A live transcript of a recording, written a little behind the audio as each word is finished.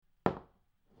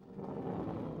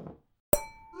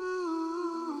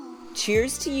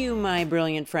Cheers to you, my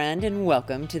brilliant friend, and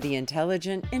welcome to the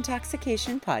Intelligent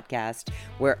Intoxication Podcast,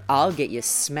 where I'll get you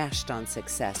smashed on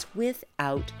success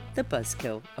without the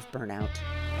buzzkill of burnout.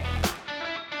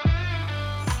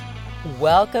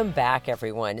 Welcome back,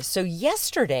 everyone. So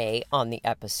yesterday on the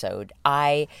episode,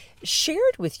 I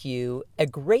shared with you a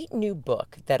great new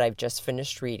book that I've just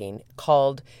finished reading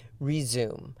called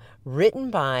Resume,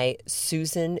 written by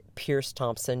Susan Peirce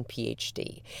Thompson,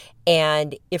 PhD.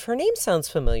 And if her name sounds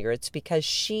familiar, it's because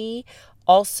she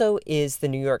also is the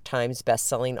New York Times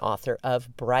bestselling author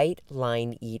of Bright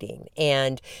Line Eating.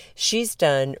 And she's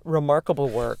done remarkable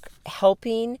work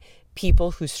helping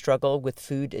people who struggle with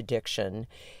food addiction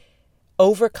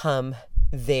overcome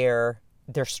their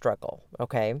struggle,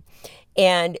 okay?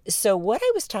 And so what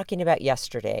I was talking about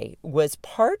yesterday was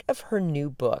part of her new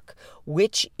book,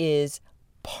 which is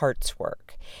parts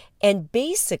work. And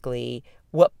basically,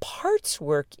 what parts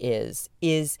work is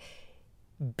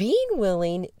being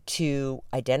willing to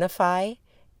identify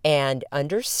and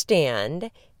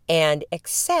understand and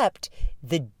accept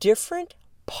the different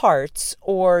parts,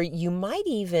 or you might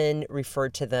even refer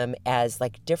to them as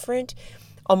like different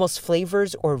almost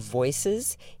flavors or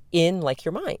voices in like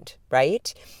your mind,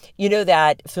 right? You know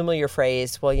that familiar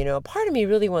phrase, well, a part of me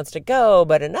really wants to go,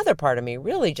 but another part of me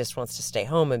really just wants to stay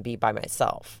home and be by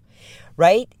myself,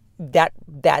 right?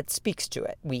 That speaks to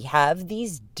it. We have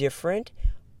these different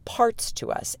parts to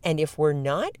us. And if we're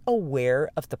not aware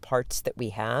of the parts that we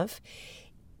have,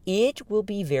 it will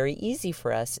be very easy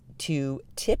for us to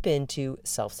tip into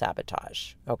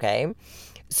self-sabotage, okay?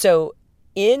 So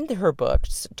in her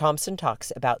books, Thompson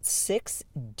talks about 6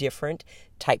 different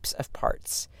types of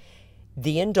parts: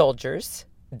 the indulgers,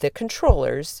 the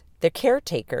controllers, the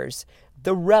caretakers,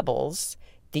 the rebels,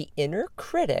 the inner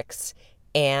critics,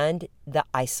 and the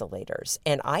isolators.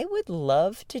 And I would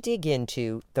love to dig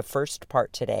into the first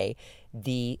part today,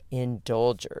 the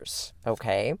indulgers,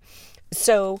 okay?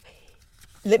 So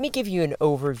let me give you an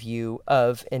overview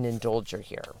of an indulger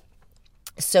here.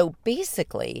 So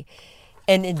basically,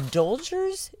 an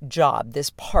indulger's job, this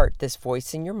part, this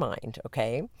voice in your mind,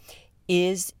 okay,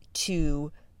 is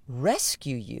to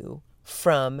rescue you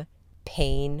from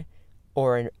pain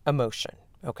or an emotion,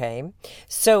 okay?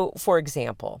 So, for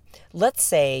example, let's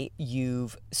say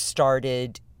you've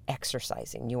started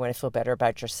exercising. You want to feel better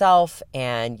about yourself,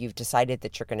 and you've decided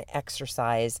that you're going to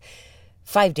exercise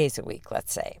 5 days a week,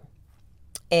 let's say.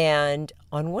 And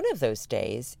on one of those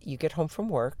days, you get home from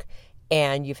work,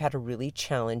 and you've had a really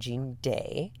challenging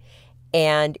day,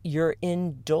 and your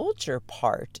indulger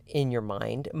part in your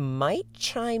mind might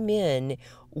chime in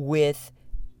with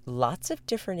lots of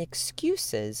different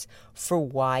excuses for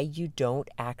why you don't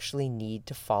actually need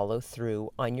to follow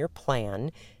through on your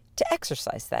plan to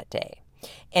exercise that day.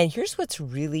 And here's what's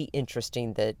really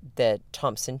interesting that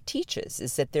Thompson teaches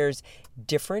is that there's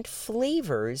different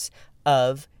flavors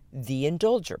of the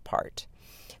indulger part.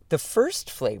 The first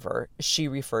flavor she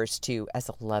refers to as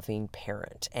a loving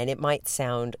parent, and it might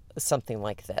sound something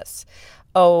like this.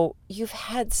 Oh, you've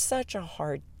had such a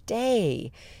hard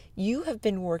day. You have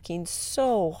been working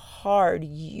so hard.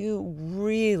 You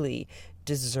really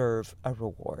deserve a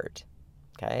reward.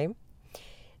 Okay?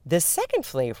 The second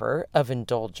flavor of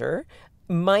indulger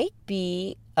might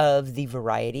be of the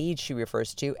variety she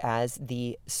refers to as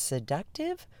the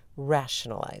seductive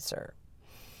rationalizer.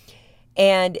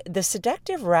 And the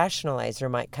seductive rationalizer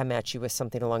might come at you with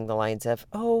something along the lines of,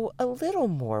 oh, a little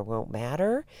more won't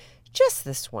matter. Just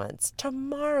this once.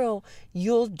 Tomorrow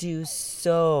you'll do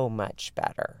so much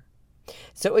better.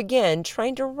 So again,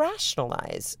 trying to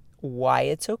rationalize why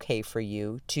it's okay for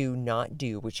you to not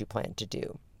do what you plan to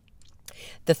do.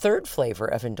 The third flavor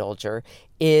of indulger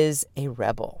is a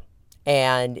rebel.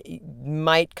 And it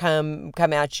might come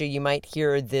at you. You might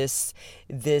hear this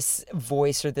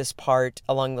voice or this part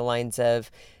along the lines of,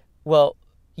 well,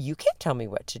 you can't tell me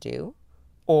what to do.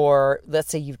 Or let's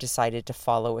say you've decided to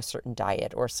follow a certain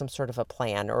diet or some sort of a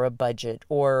plan or a budget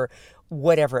or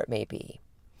whatever it may be.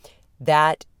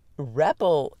 That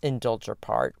rebel indulger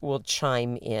part will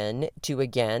chime in to,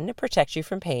 again, protect you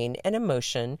from pain and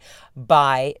emotion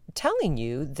by telling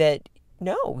you that,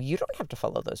 no, you don't have to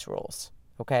follow those rules.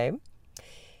 Okay?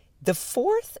 The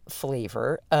fourth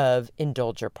flavor of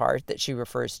indulger part that she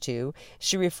refers to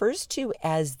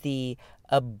as the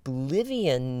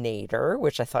oblivionator,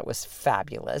 which I thought was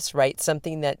fabulous, right?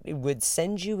 Something that would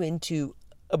send you into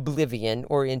oblivion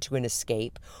or into an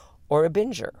escape or a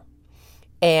binger.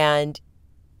 And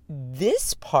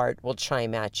this part will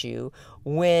chime at you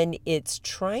when it's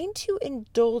trying to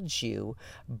indulge you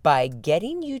by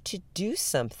getting you to do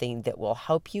something that will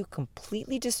help you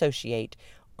completely dissociate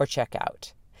or check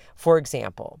out. For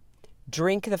example,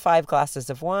 drink the 5 glasses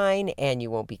of wine and you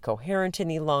won't be coherent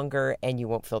any longer and you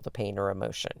won't feel the pain or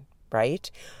emotion, right?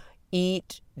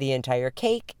 Eat the entire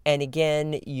cake, and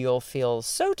again, you'll feel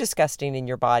so disgusting in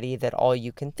your body that all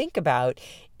you can think about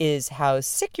is how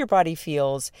sick your body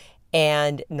feels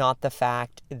and not the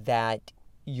fact that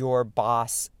your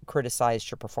boss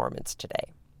criticized your performance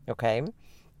today, okay?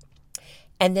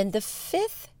 And then the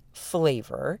 5th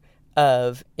flavor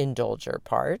of Indulger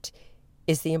part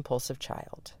is the impulsive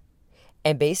child.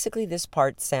 And basically this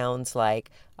part sounds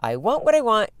like, I want what I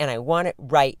want and I want it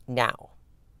right now.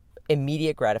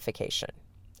 Immediate gratification.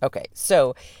 Okay,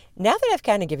 so now that I've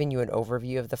kind of given you an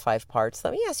overview of the 5 parts,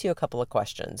 let me ask you a couple of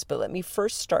questions. But let me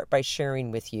first start by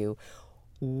sharing with you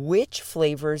which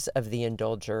flavors of the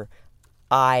Indulger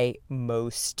I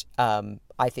most,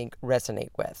 I think,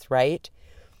 resonate with, right?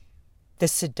 The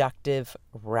seductive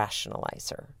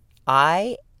rationalizer.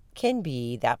 I can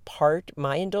be that part,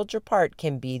 my Indulger part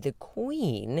can be the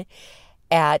queen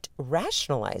at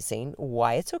rationalizing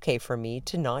why it's okay for me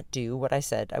to not do what I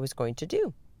said I was going to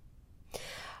do.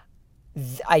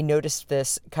 I noticed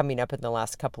this coming up in the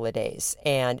last couple of days,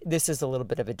 and this is a little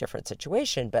bit of a different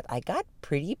situation, but I got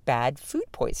pretty bad food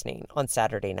poisoning on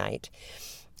Saturday night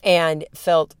and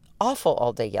felt awful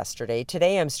all day yesterday.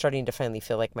 Today I'm starting to finally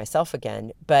feel like myself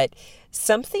again, but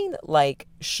something like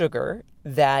sugar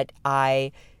that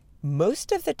I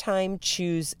most of the time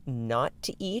choose not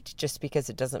to eat just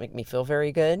because it doesn't make me feel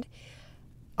very good.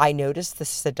 I noticed the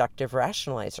seductive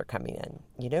rationalizer coming in.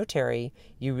 You know, Terry,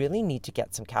 you really need to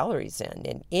get some calories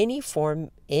in any form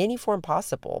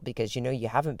possible because you know you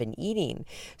haven't been eating.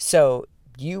 So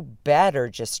you better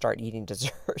just start eating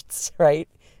desserts, right?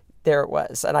 There it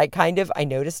was. And I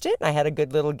noticed it and I had a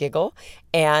good little giggle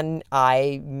and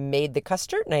I made the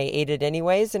custard and I ate it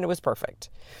anyways and it was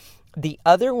perfect. The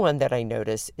other one that I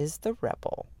notice is the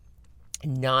rebel,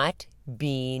 not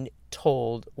being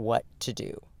told what to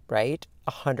do, right?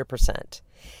 100%.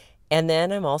 And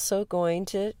then I'm also going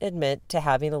to admit to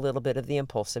having a little bit of the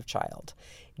impulsive child,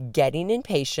 getting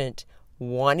impatient,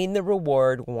 wanting the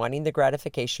reward, wanting the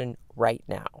gratification right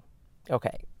now.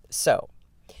 Okay, so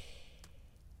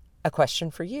a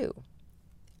question for you.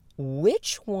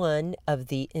 Which one of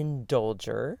the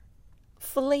Indulger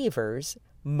flavors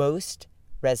most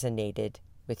resonated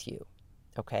with you?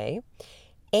 Okay.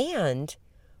 And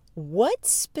what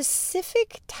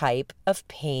specific type of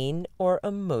pain or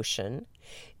emotion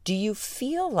do you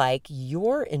feel like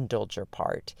your Indulger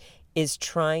part is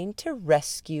trying to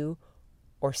rescue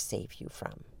or save you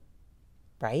from?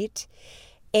 Right?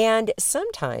 And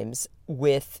sometimes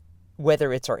with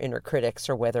whether it's our inner critics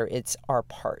or whether it's our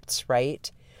parts,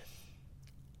 right?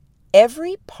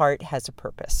 Every part has a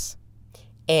purpose.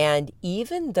 And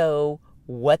even though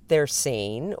what they're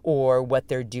saying or what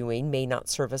they're doing may not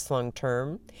serve us long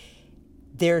term,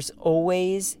 there's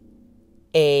always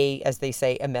as they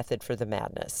say, a method for the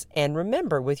madness. And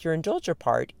remember, with your Indulger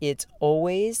part, it's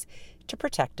always to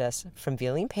protect us from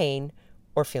feeling pain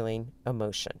or feeling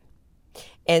emotion.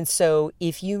 And so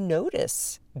if you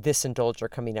notice this Indulger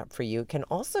coming up for you, it can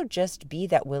also just be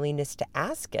that willingness to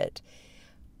ask it,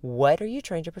 what are you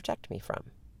trying to protect me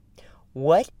from?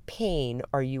 What pain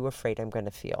are you afraid I'm going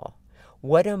to feel?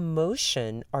 What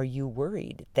emotion are you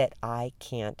worried that I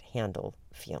can't handle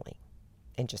feeling?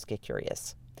 And just get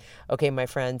curious. Okay, my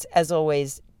friends, as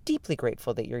always, deeply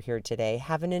grateful that you're here today.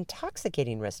 Have an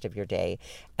intoxicating rest of your day,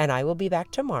 and I will be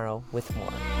back tomorrow with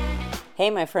more.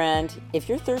 Hey, my friend, if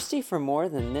you're thirsty for more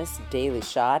than this daily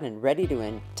shot and ready to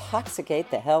intoxicate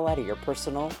the hell out of your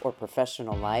personal or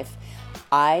professional life,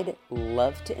 I'd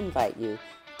love to invite you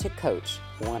to coach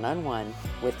one-on-one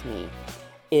with me.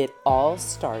 It all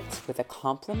starts with a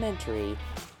complimentary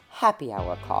happy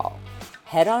hour call.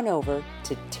 Head on over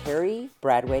to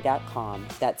terrybradway.com.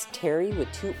 That's Terry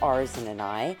with 2 R's and an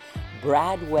I.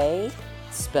 Bradway,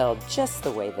 spelled just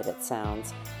the way that it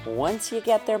sounds. Once you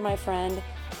get there, my friend,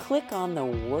 click on the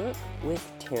Work with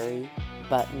Terry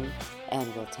button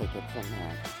and we'll take it from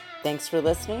there. Thanks for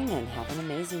listening and have an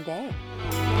amazing day.